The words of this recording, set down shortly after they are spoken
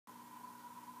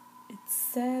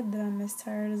sad that I'm as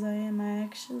tired as I am. I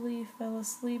actually fell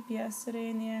asleep yesterday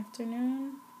in the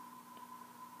afternoon,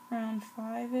 around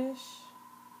 5-ish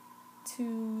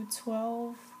to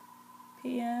 12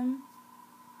 p.m.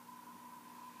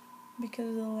 because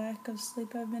of the lack of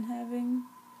sleep I've been having.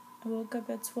 I woke up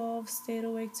at 12, stayed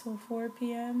awake till 4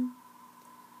 p.m.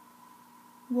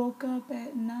 Woke up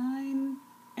at 9,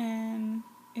 and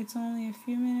it's only a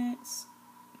few minutes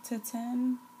to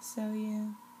 10, so yeah.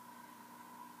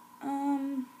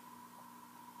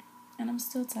 And I'm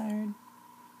still tired.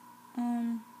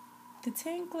 The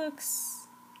tank looks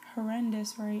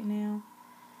horrendous right now.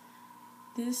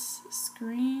 This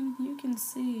screen, you can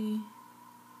see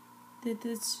that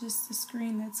it's just the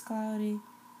screen that's cloudy.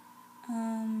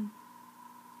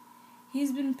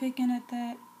 He's been picking at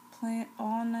that plant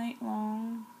all night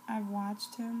long. I've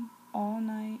watched him all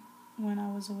night when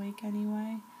I was awake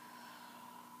anyway.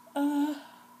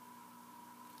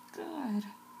 God.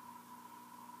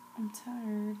 I'm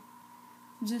tired.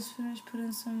 Just finished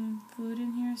putting some food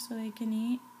in here so they can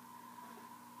eat.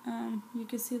 You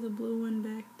can see the blue one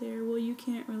back there. Well, you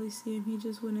can't really see him. He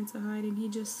just went into hiding. He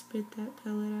just spit that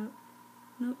pellet out.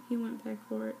 Nope, he went back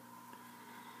for it.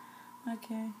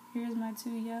 Okay, here's my 2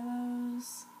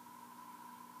 yellows.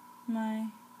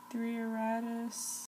 My 3 Auratus